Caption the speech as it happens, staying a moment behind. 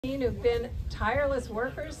Who've been tireless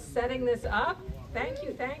workers setting this up. Thank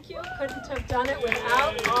you, thank you. Couldn't have done it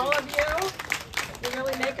without all of you. You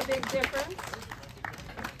really make a big difference.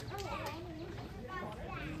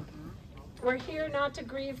 We're here not to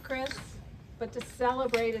grieve Cris, but to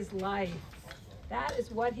celebrate his life. That is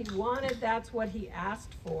what he wanted, that's what he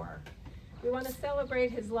asked for. We want to celebrate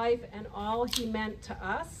his life and all he meant to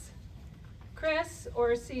us. Cris,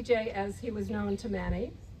 or CJ as he was known to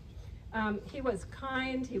many, he was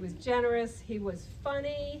kind, he was generous, he was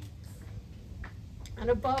funny, and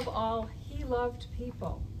above all, he loved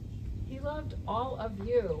people. He loved all of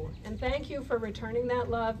you, and thank you for returning that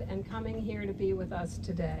love and coming here to be with us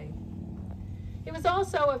today. He was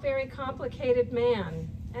also a very complicated man.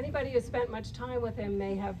 Anybody who spent much time with him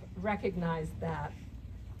may have recognized that.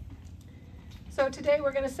 So today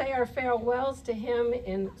we're going to say our farewells to him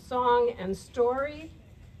in song and story.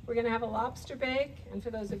 We're going to have a lobster bake, and for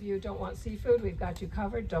those of you who don't want seafood, we've got you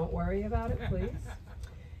covered. Don't worry about it, please.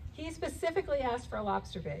 He specifically asked for a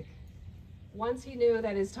lobster bake once he knew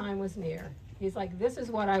that his time was near. He's like, this is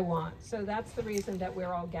what I want. So that's the reason that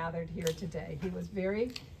we're all gathered here today. He was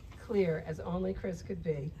very clear, as only Cris could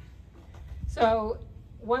be. So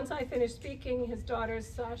once I finish speaking, his daughters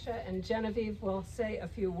Sasha and Genevieve will say a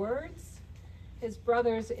few words. His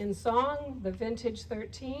brothers in song, the Vintage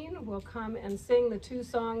 13, will come and sing the two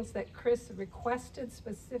songs that Cris requested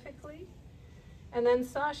specifically. And then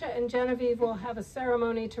Sasha and Genevieve will have a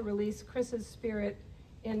ceremony to release Chris's spirit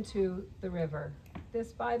into the river.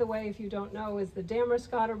 This, by the way, if you don't know, is the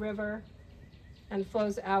Damascotta River and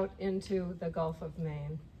flows out into the Gulf of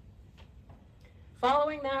Maine.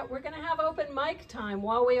 Following that, we're going to have open mic time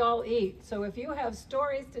while we all eat. So if you have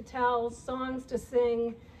stories to tell, songs to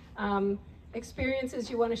sing, experiences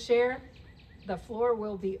you want to share, the floor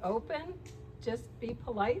will be open. Just be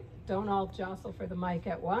polite. Don't all jostle for the mic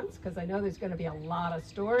at once, because I know there's going to be a lot of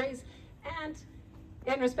stories. And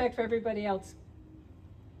in respect for everybody else,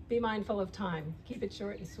 be mindful of time. Keep it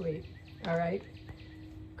short and sweet, all right?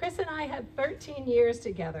 Cris and I had 13 years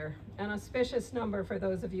together, an auspicious number for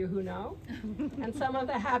those of you who know, and some of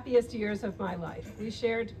the happiest years of my life. We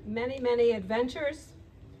shared many, many adventures,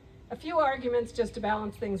 a few arguments just to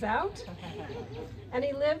balance things out, and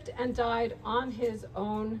he lived and died on his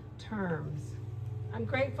own terms. I'm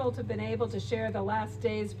grateful to have been able to share the last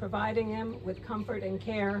days providing him with comfort and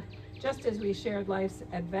care, just as we shared life's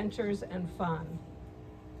adventures and fun.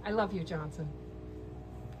 I love you, Johnson.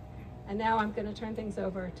 And now I'm going to turn things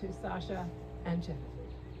over to Sasha and Genevieve.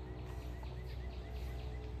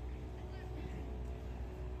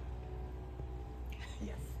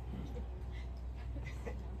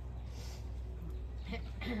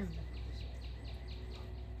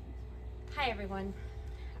 Hi everyone.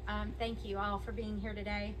 Thank you all for being here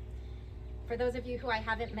today. For those of you who I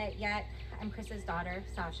haven't met yet, I'm Chris's daughter,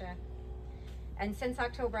 Sasha. And since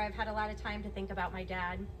October, I've had a lot of time to think about my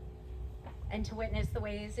dad and to witness the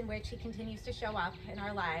ways in which he continues to show up in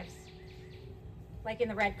our lives, like in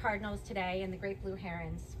the Red Cardinals today and the Great Blue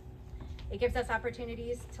Herons. It gives us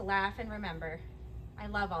opportunities to laugh and remember. I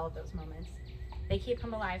love all of those moments. They keep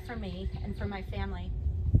him alive for me and for my family.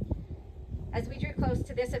 As we drew close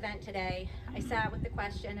to this event today, I sat with the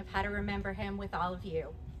question of how to remember him with all of you.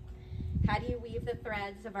 How do you weave the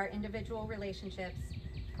threads of our individual relationships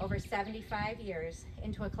over 75 years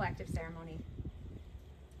into a collective ceremony?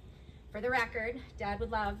 For the record, Dad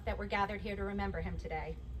would love that we're gathered here to remember him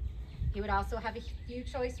today. He would also have a few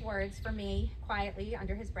choice words for me, quietly,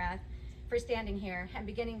 under his breath, for standing here and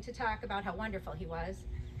beginning to talk about how wonderful he was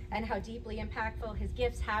and how deeply impactful his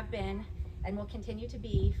gifts have been and will continue to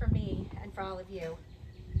be for me and for all of you.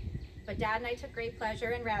 But Dad and I took great pleasure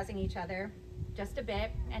in rousing each other, just a bit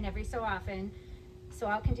and every so often, so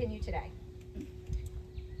I'll continue today.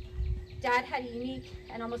 Dad had a unique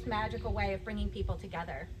and almost magical way of bringing people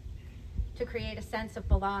together, to create a sense of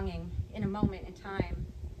belonging in a moment in time.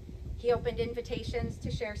 He opened invitations to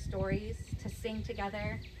share stories, to sing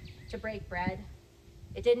together, to break bread.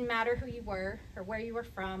 It didn't matter who you were or where you were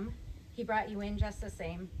from, he brought you in just the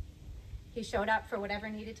same. He showed up for whatever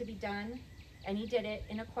needed to be done, and he did it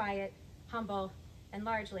in a quiet, humble, and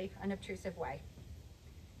largely unobtrusive way.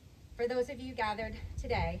 For those of you gathered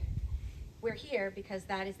today, we're here because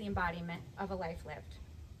that is the embodiment of a life lived.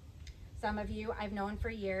 Some of you I've known for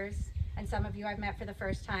years, and some of you I've met for the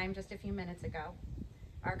first time just a few minutes ago.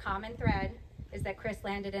 Our common thread is that Cris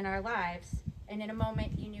landed in our lives, and in a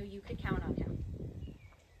moment you knew you could count on him.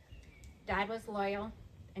 Dad was loyal,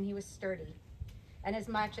 and he was sturdy. And as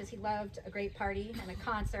much as he loved a great party and a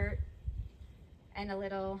concert and a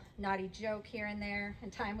little naughty joke here and there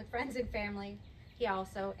and time with friends and family, he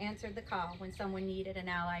also answered the call when someone needed an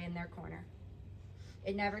ally in their corner.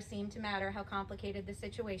 It never seemed to matter how complicated the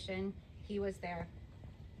situation, he was there.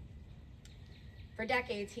 For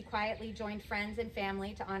decades, he quietly joined friends and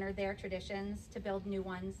family to honor their traditions, to build new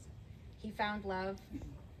ones. He found love,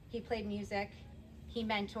 he played music, he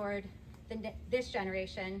mentored this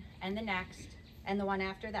generation and the next and the one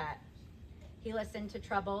after that. He listened to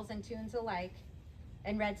troubles and tunes alike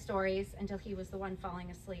and read stories until he was the one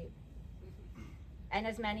falling asleep. And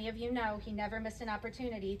as many of you know, he never missed an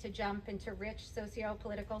opportunity to jump into rich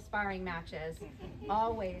socio-political sparring matches,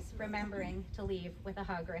 always remembering to leave with a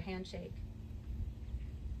hug or a handshake.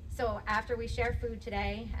 So after we share food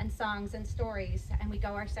today and songs and stories and we go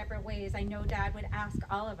our separate ways, I know Dad would ask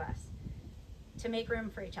all of us to make room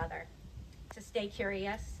for each other, to stay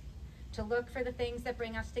curious, to look for the things that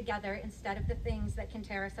bring us together instead of the things that can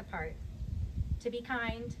tear us apart, to be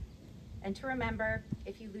kind, and to remember,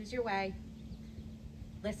 if you lose your way,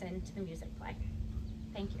 listen to the music play.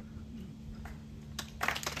 Thank you.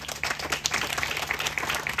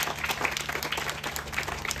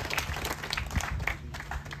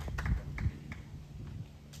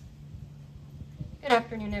 Good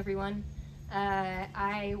afternoon, everyone.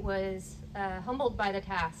 I was humbled by the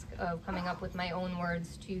task of coming up with my own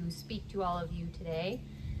words to speak to all of you today.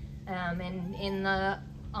 And in the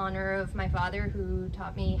honor of my father, who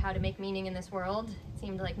taught me how to make meaning in this world, it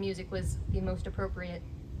seemed like music was the most appropriate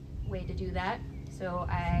way to do that. So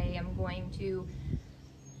I am going to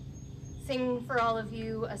sing for all of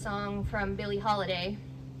you a song from Billie Holiday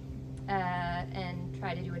and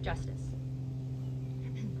try to do it justice.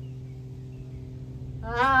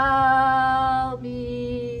 I'll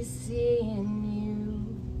be seeing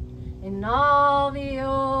you in all the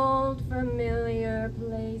old familiar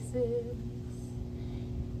places,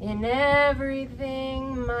 in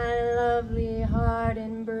everything my lovely heart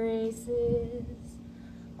embraces,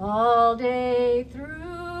 all day through.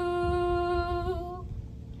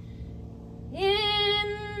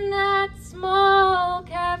 In that small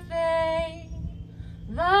cafe,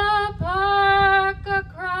 the park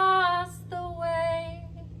across the way,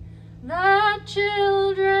 the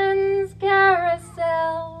children's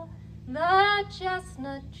carousel, the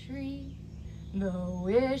chestnut tree, the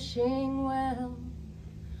wishing well,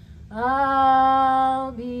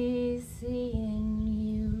 I'll be seeing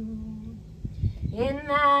you in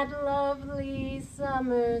that lovely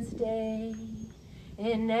summer's day,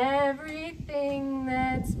 in everything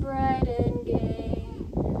that's bright and gay.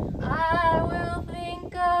 I will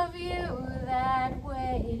think of you that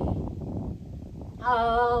way.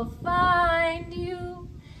 I'll find you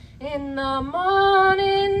in the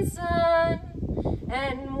morning sun,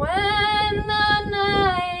 and when the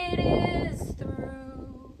night is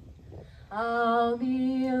through, I'll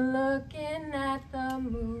be looking at the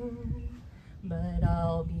moon, but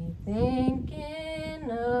I'll be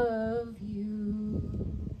thinking of you.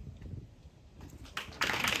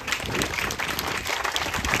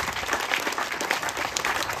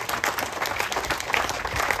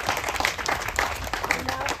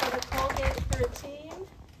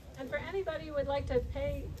 And for anybody who would like to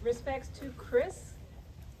pay respects to Cris,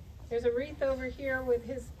 there's a wreath over here with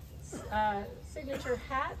his signature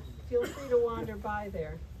hat. Feel free to wander by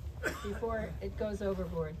there before it goes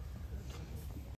overboard.